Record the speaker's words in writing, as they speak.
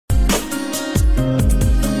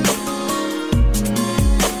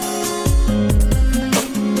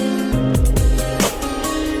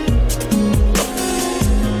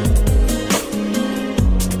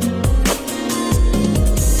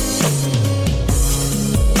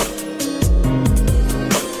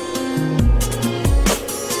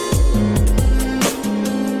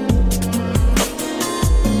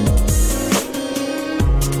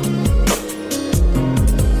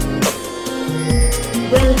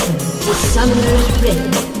Summoner's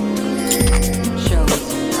Rift.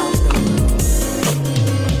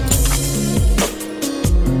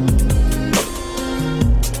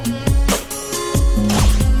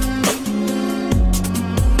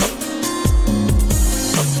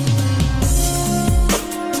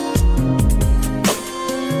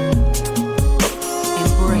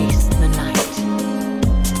 Embrace the night.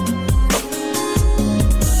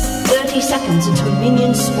 30 seconds until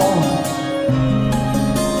minions spawn.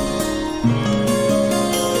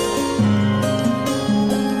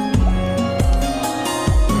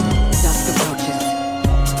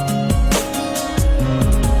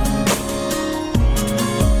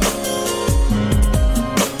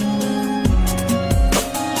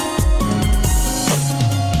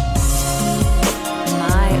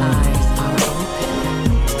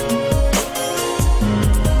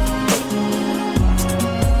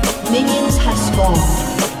 Minions have spawned.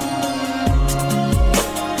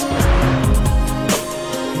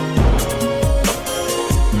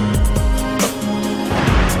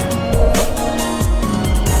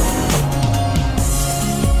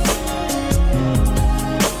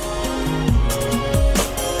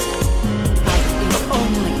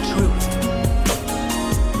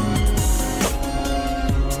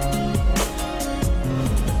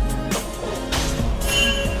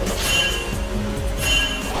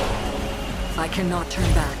 I cannot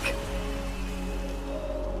turn back.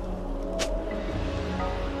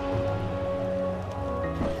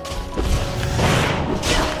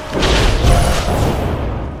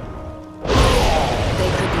 They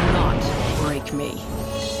could not break me.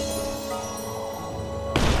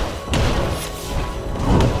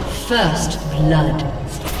 First blood.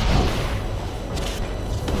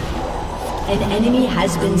 An enemy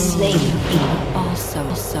has been slain. Also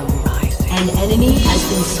rising. An enemy has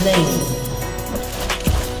been slain.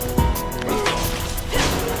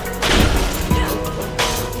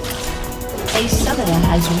 A summoner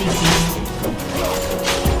has reconnected.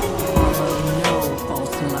 No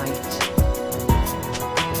false light.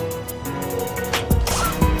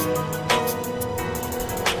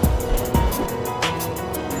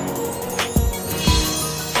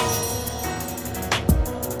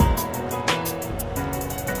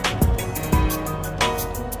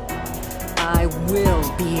 I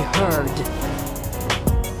will be heard.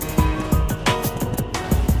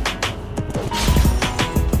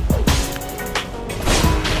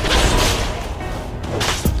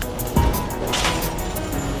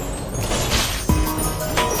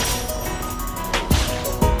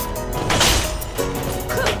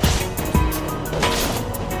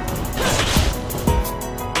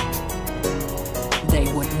 They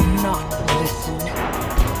would not listen.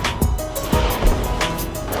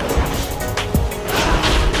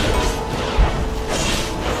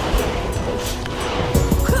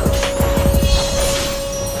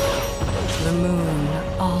 The moon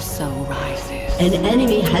also rises. An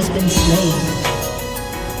enemy has been slain.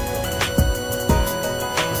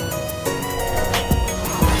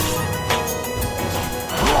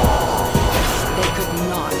 They could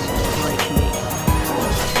not break me.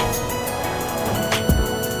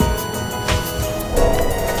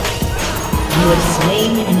 You have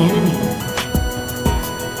slain an enemy.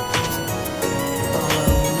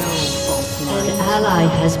 Follow no false An light. ally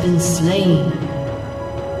has been slain.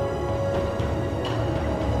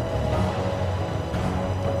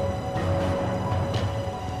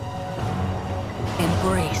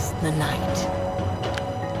 Embrace the night.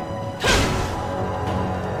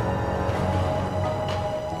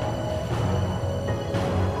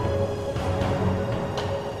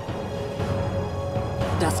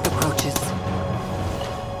 Dusk approaches.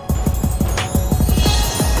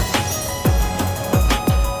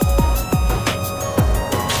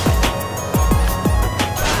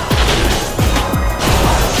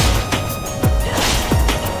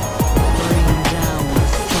 Bring down the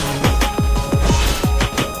sun.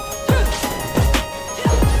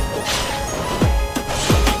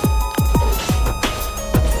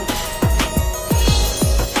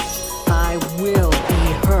 I will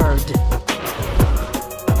be heard.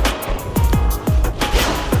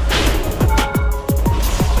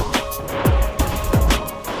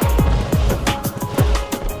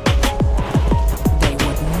 They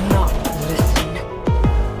would not listen.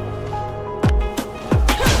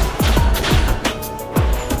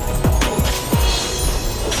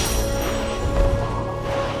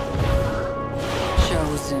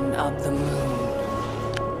 Chosen of the moon.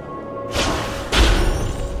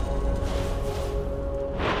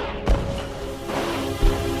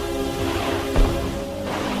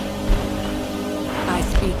 I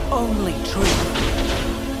speak only truth.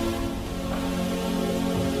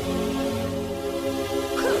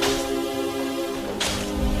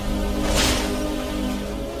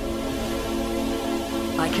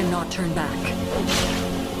 cannot turn back.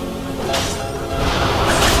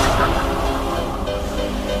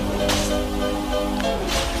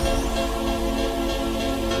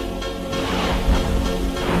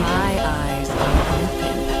 My eyes are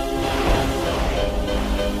open.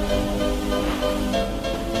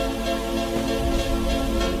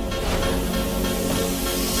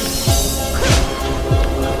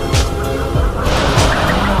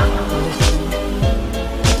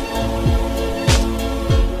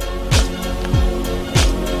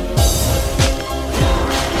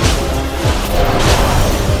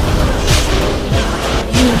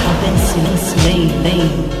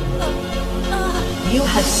 You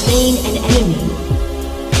have slain an enemy.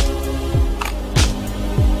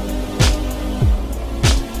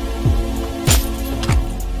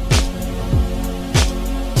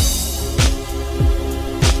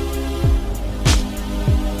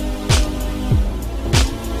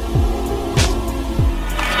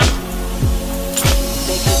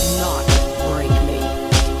 They could not break me.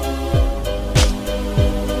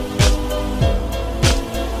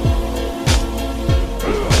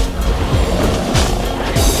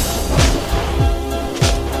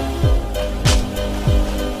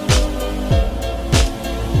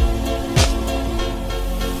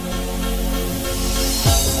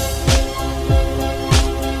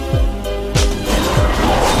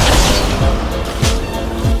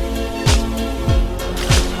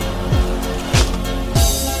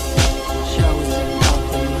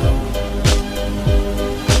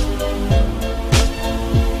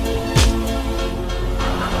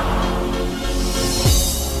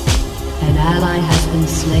 An ally has been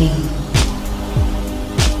slain.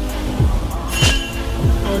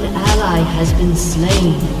 An ally has been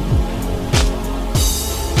slain.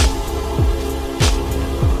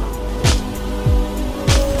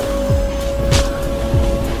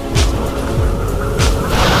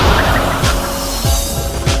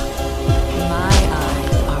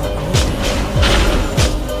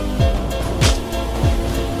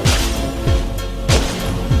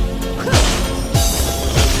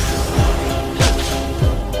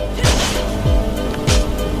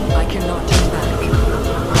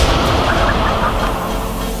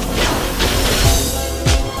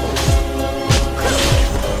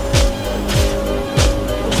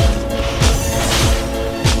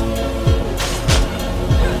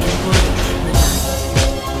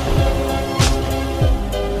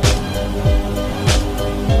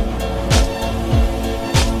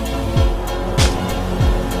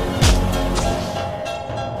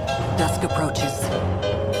 Dusk approaches.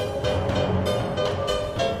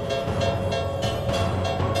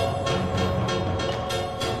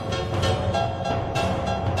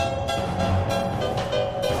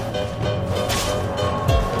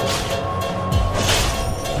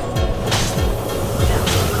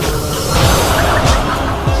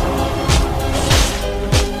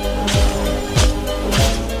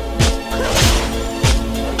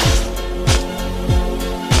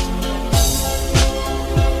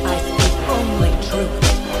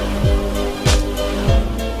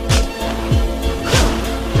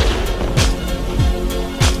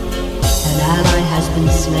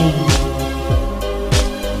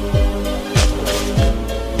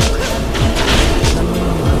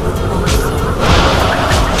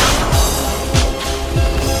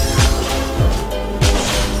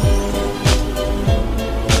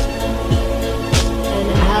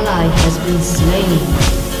 been slain.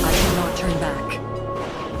 I cannot turn back.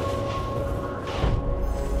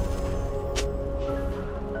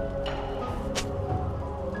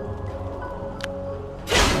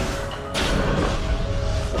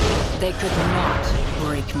 They could not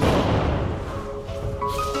break me.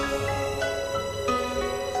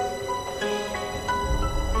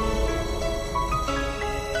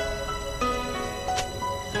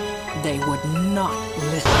 They would not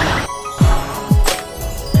listen.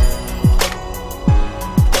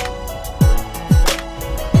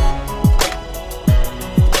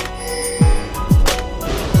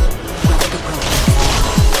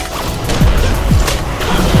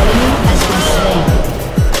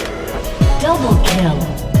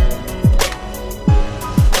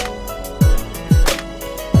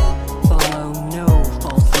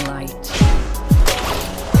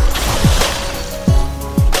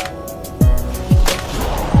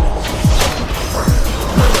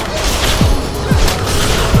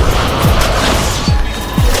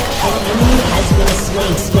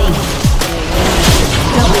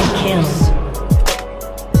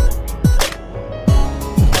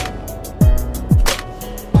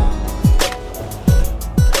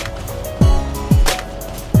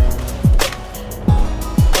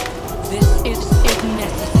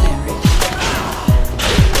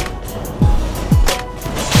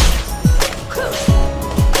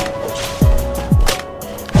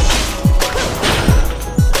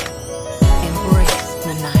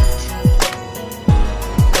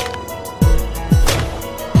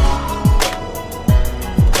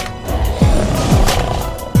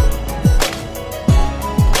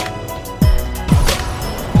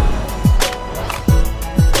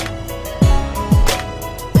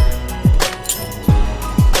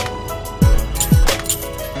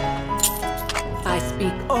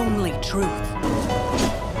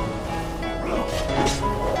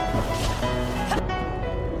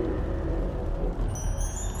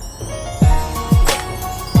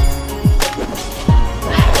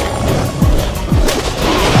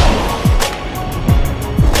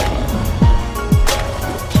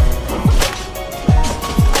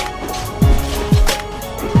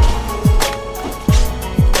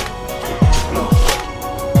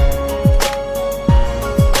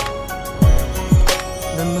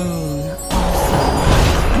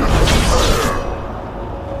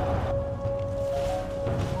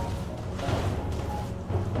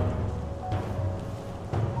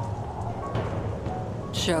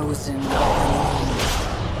 chosen. You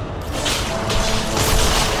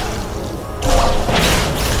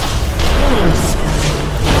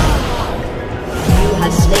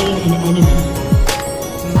have slain an enemy.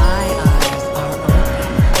 My eyes are open.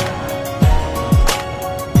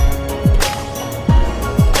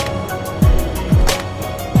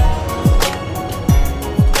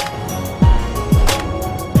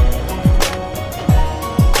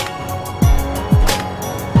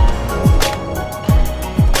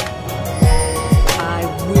 I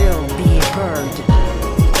will be heard.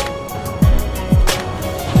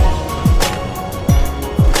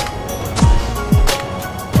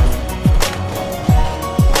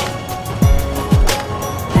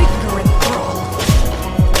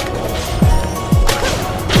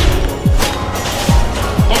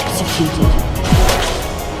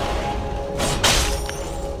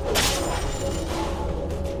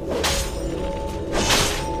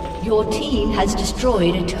 Your team has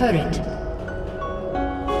destroyed a turret.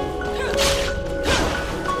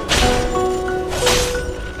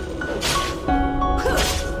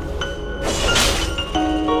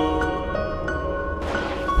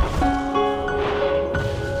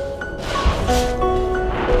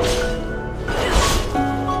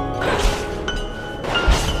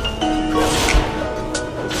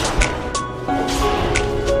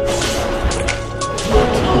 Your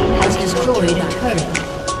team has destroyed a turret.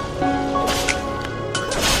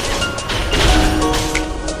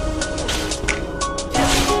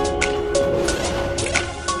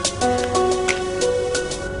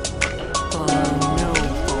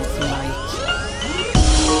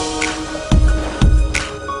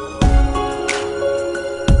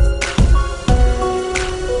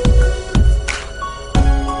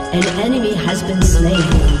 An enemy has been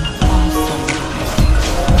slain.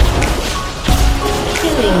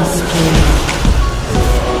 Killing spree.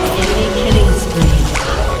 Enemy killing spree.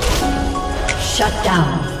 Shut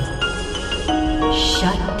down.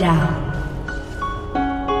 Shut down.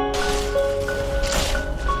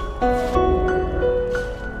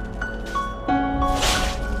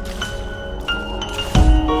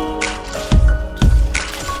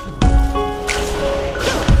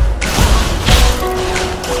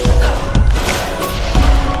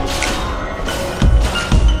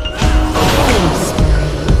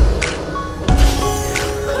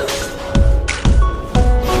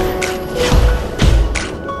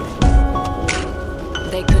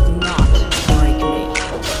 They could not break me.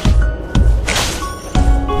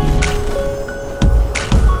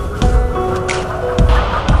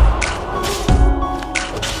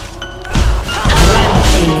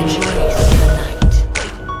 Rampage. Embrace the night.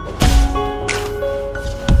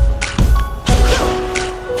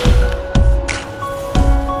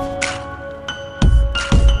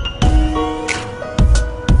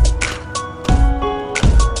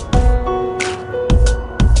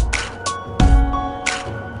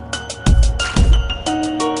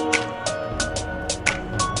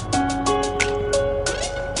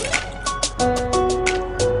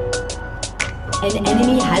 An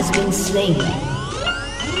enemy has been slain.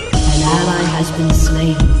 An ally has been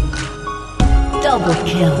slain. Double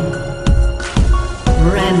kill.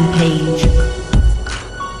 Rampage.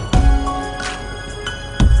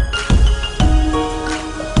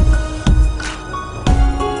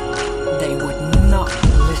 They would not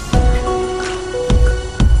listen.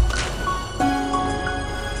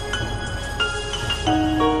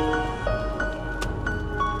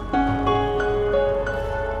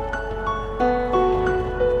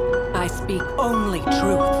 I speak only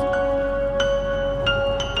truth.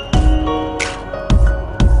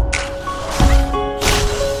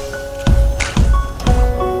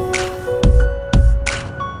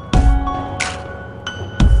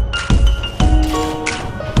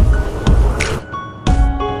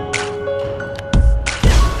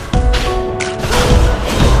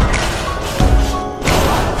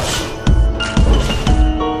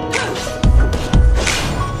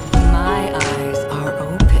 My eyes are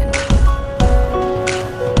open.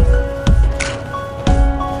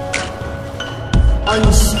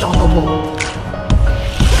 Unstoppable.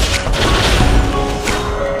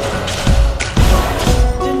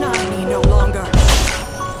 Deny me no longer.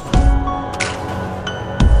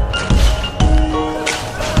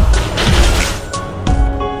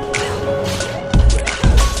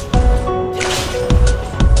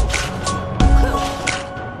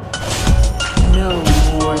 No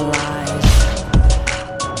more lies.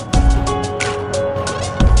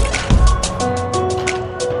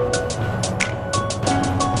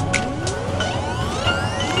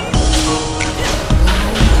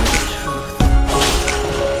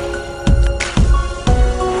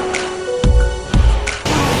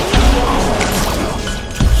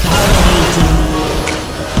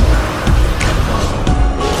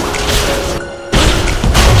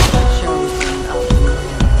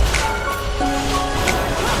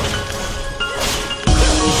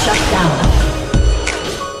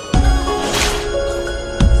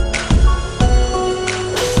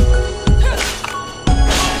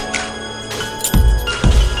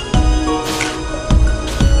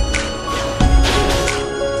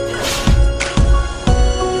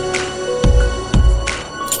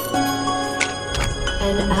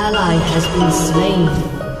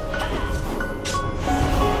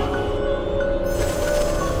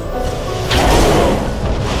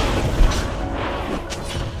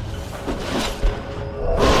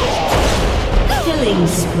 Killing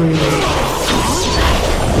spree.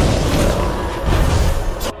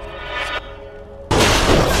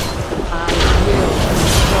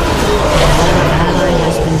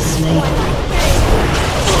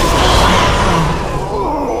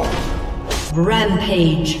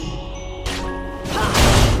 Rampage.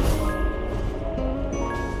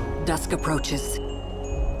 Dusk approaches.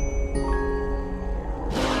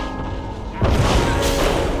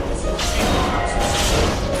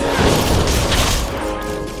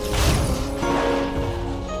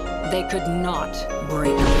 They could not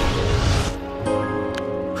break me.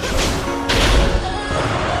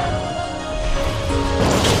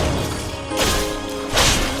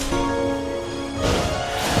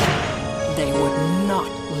 They would not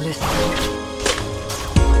listen.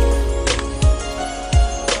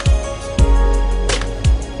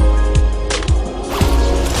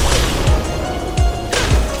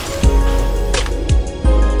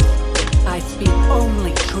 I speak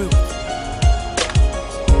only truth.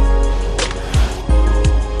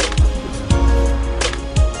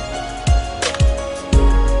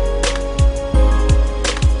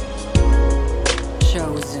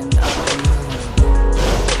 Chosen of the moon.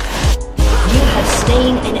 You have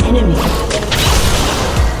slain an enemy.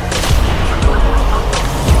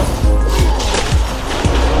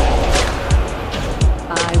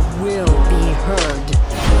 I will be heard.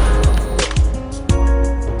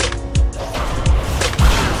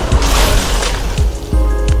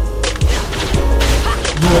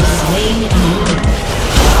 You have slain an enemy.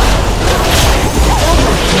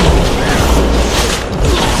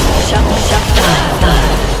 Shut down.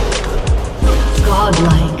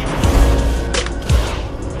 Godlike.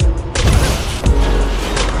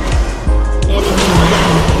 Enemy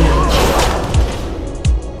rampage.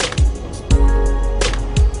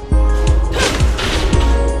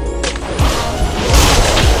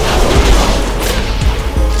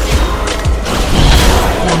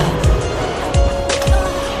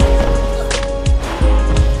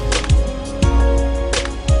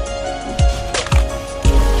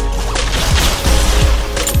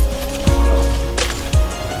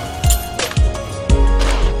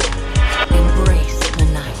 Embrace the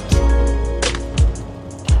night.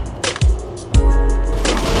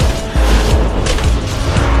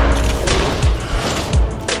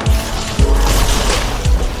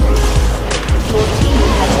 Your team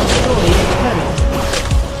has destroyed a turret.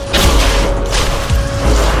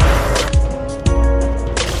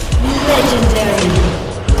 Legendary.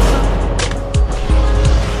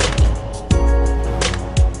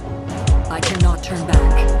 I cannot turn back.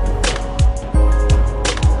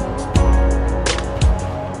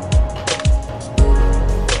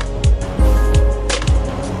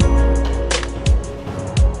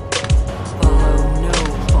 Follow no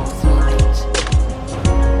false light.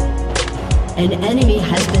 An enemy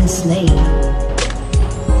has been slain.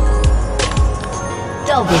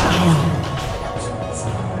 Double kill.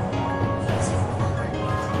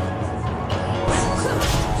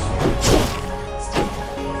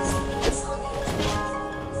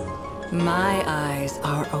 My eyes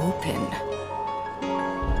are open.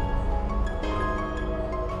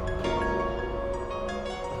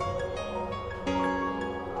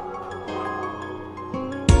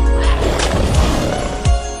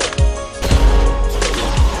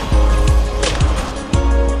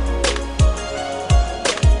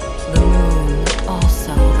 The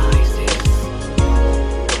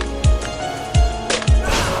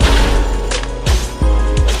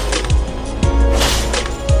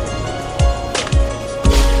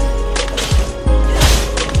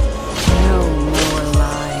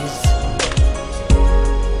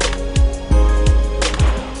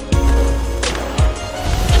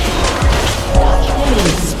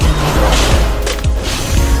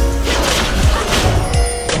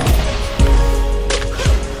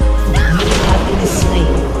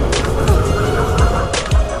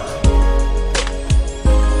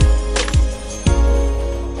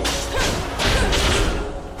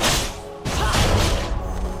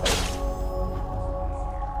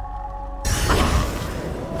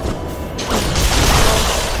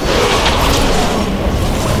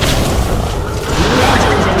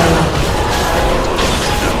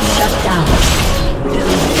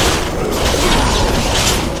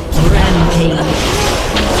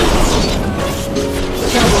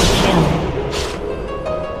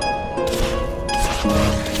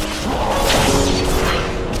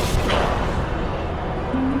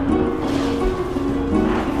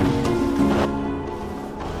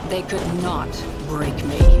They could not break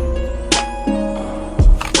me.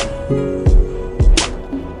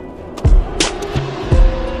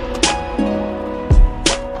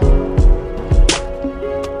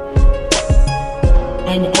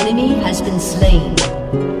 An enemy has been slain.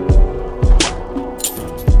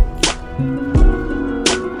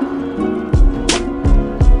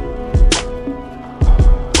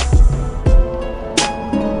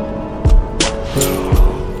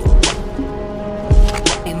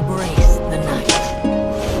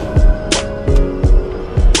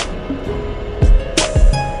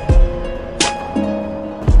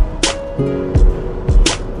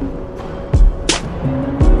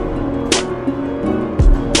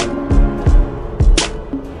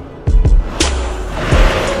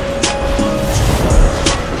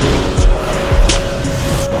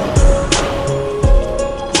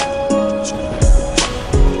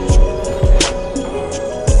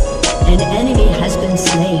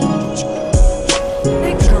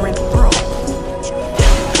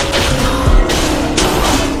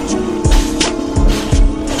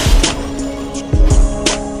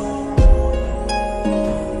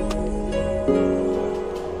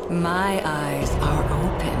 My eyes are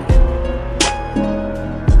open.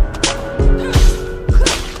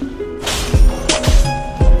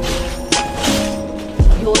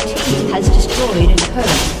 Your team has destroyed a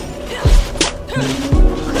turret.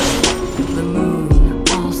 The moon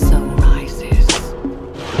also rises.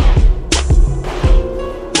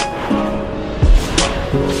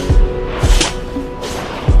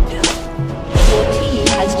 Your team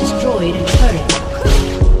has destroyed a turret.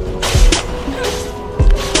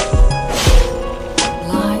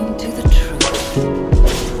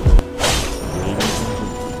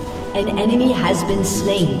 An enemy has been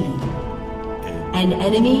slain. An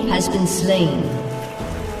enemy has been slain.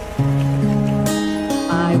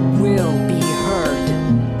 I will be heard.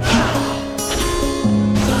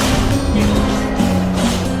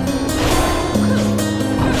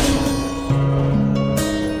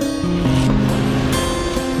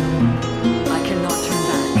 I cannot turn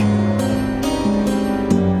back.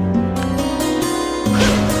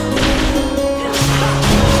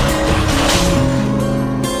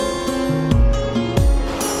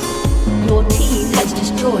 Your team has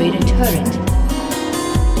destroyed a turret.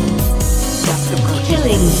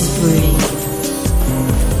 Killing spree.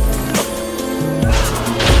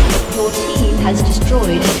 Your team has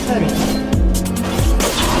destroyed a turret.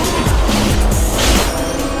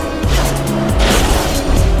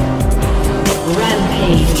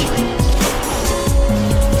 Rampage.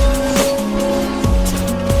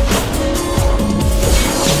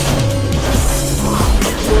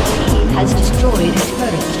 Your team has destroyed a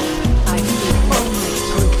turret. I see only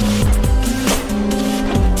truth.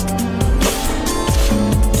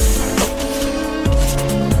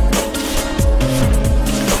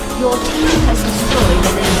 Your team has destroyed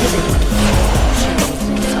an inhibitor.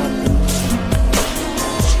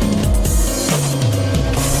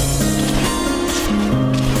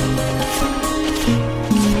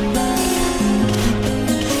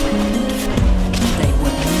 They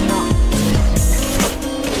would not listen.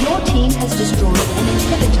 Your team has destroyed an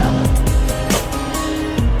inhibitor.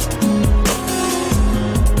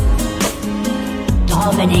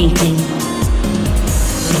 Dominating.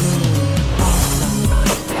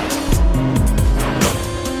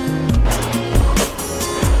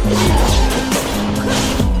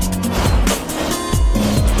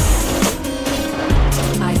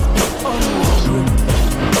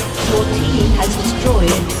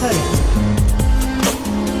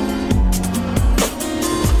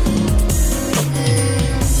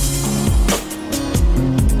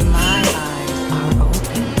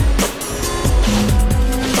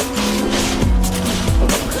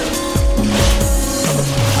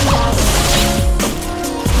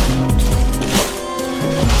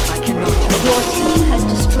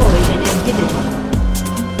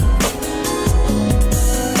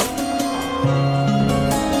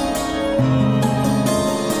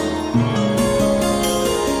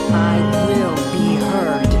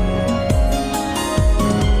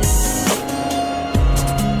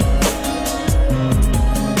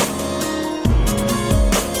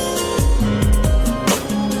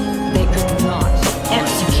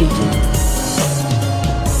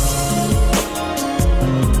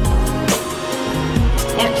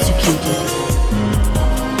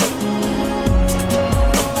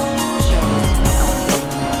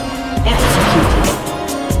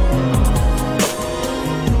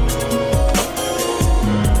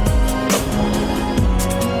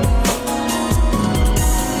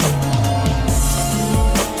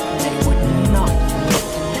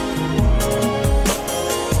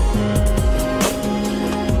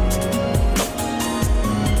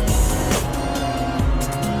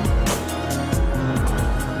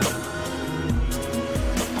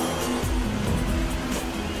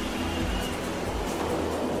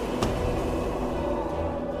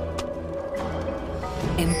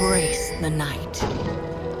 Embrace the night.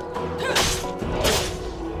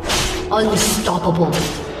 Unstoppable.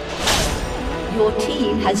 Your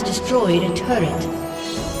team has destroyed a turret.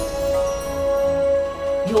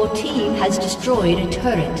 Your team has destroyed a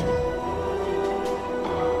turret.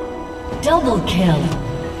 Double kill.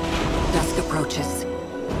 Dusk approaches.